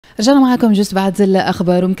رجعنا معكم جست بعد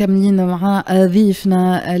الأخبار ومكملين مع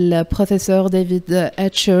ضيفنا البروفيسور ديفيد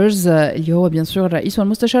هاتشرز اللي هو بيان سور رئيس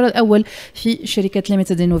والمستشار الأول في شركة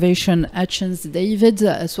ليميتد انوفيشن هاتشنز.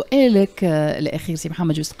 ديفيد، سؤالك الأخير سي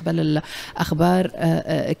محمد جست قبل الأخبار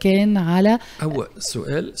كان على هو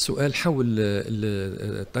سؤال حول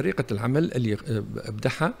طريقة العمل اللي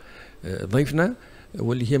أبدعها ضيفنا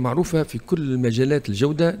واللي هي معروفة في كل مجالات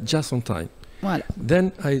الجودة just on time. Voilà.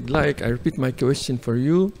 Then I repeat my question for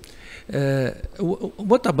you.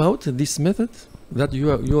 What about this method that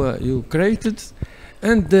you created,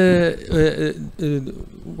 and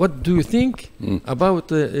what do you think about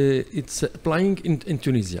its applying in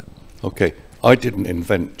Tunisia? Okay, I didn't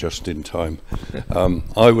invent just in time.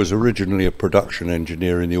 I was originally a production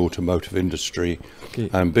engineer in the automotive industry,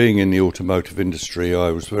 and being in the automotive industry, I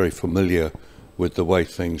was very familiar with the way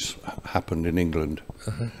things happened in England,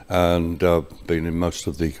 and been in most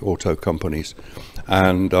of the auto companies.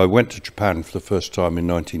 And I went to Japan for the first time in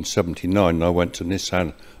 1979. I went to Nissan,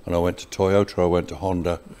 and I went to Toyota, I went to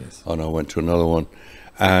Honda, and I went to another one.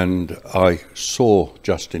 And I saw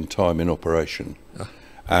just in time in operation.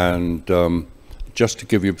 And just to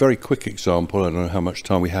give you a very quick example, I don't know how much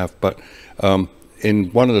time we have, but in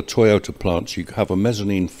one of the Toyota plants, you have a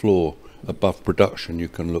mezzanine floor above production, you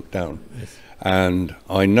can look down. Yes. And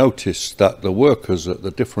I noticed that the workers at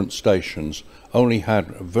the different stations only had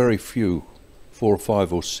very few, 4 or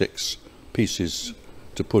 5 or 6 pieces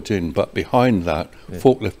to put in, but behind that,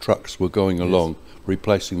 forklift trucks were going along,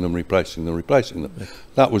 replacing them.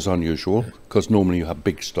 That was unusual, because normally you have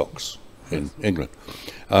big stocks in England.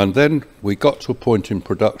 And then we got to a point in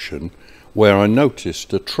production where I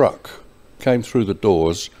noticed a truck came through the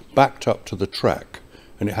doors, backed up to the track,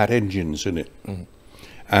 and it had engines in it.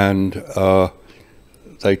 And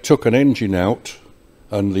they took an engine out,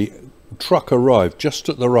 and the truck arrived just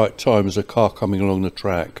at the right time as a car coming along the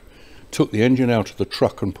track, took the engine out of the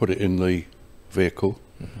truck and put it in the vehicle.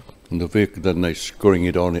 And the vehicle, then they screwing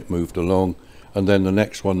it on, it moved along, and then the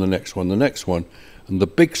next one. And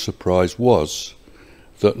the big surprise was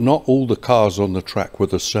that not all the cars on the track were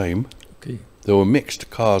the same. There were mixed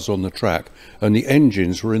cars on the track, and the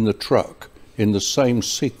engines were in the truck in the same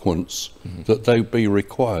sequence that they'd be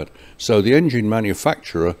required. So the engine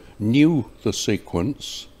manufacturer knew the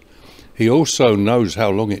sequence. He also knows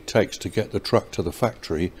how long it takes to get the truck to the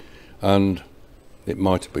factory, and it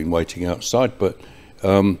might have been waiting outside, but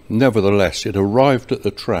nevertheless it arrived at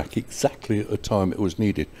the track exactly at the time it was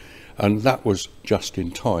needed, and that was just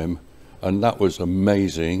in time, and that was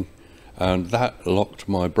amazing. And that locked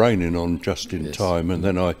my brain in on just in time, and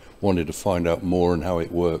then I wanted to find out more and how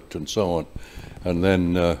it worked and so on. And then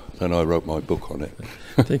I wrote my book on it.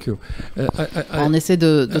 Thank you. On essaie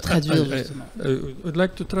de traduire justement. I'd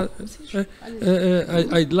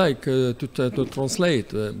like to translate,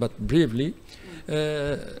 but briefly.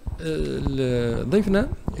 ضيفنا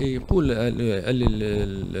يقول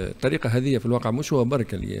الطريقة هذه في الواقع مش هو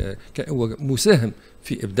برك اللي هو مساهم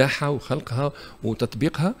في إبداعها وخلقها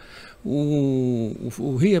وتطبيقها،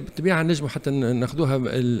 وهي بالطبيعه نجموا حتى ناخذوها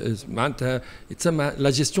معناتها تسمى لا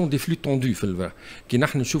جيستيون دي فلو توندو في الفرع. كي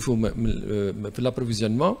نحن نشوفوا في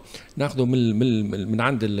الابروفيزيونمون ناخذوا من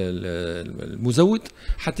عند المزود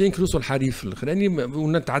حتى ينكرسوا الحريف الاخراني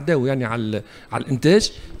ونتعداو يعني على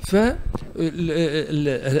الانتاج.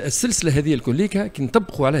 فالسلسله هذه الكليكا كي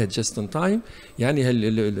نطبقوا عليها جاست ان تايم يعني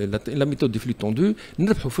لا ميثود دي فلو توندو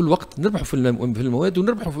نربحوا في الوقت، نربحوا في المواد،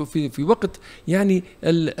 ونربحوا في وقت يعني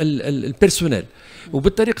البيرسونيل.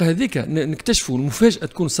 وبالطريقه هذيك نكتشفوا المفاجاه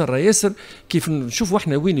تكون ساره ياسر كيف نشوفوا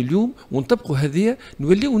احنا وين اليوم ونطبقوا هذه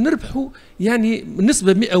نوليو نربحوا يعني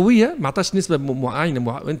نسبه مئويه، ما عطاش نسبه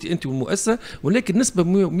معينه انت والمؤسسه، ولكن نسبه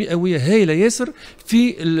مئويه هائله ياسر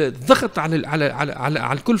في الضغط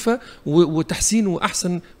على الكلفه وتحسين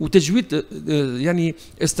واحسن وتجويد يعني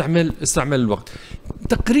استعمال الوقت.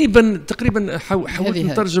 تقريبا حاولت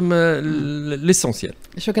نترجم ليسونسيال.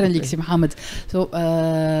 شكرا لك سي محمد. So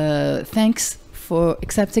thanks for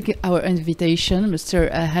accepting our invitation, Mr.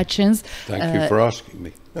 Hutchins. Thank you for asking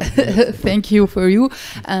me. Thank you for you.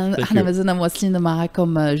 احنا ما زلنا مواصلين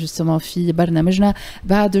معكم justement في برنامجنا.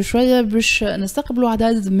 بعد شوية باش نستقبلوا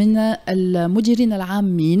عدد من المديرين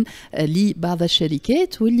العامين لبعض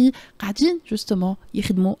الشركات واللي قاعدين justement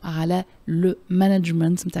يخدموا على لو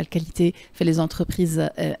مانجمنت نتاع الكاليتي في لي زونتربريز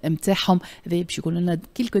نتاعهم. باش يقولوا لنا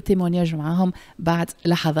كيلكو تيمونياج معاهم بعد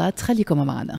لحظات. خليكم معنا.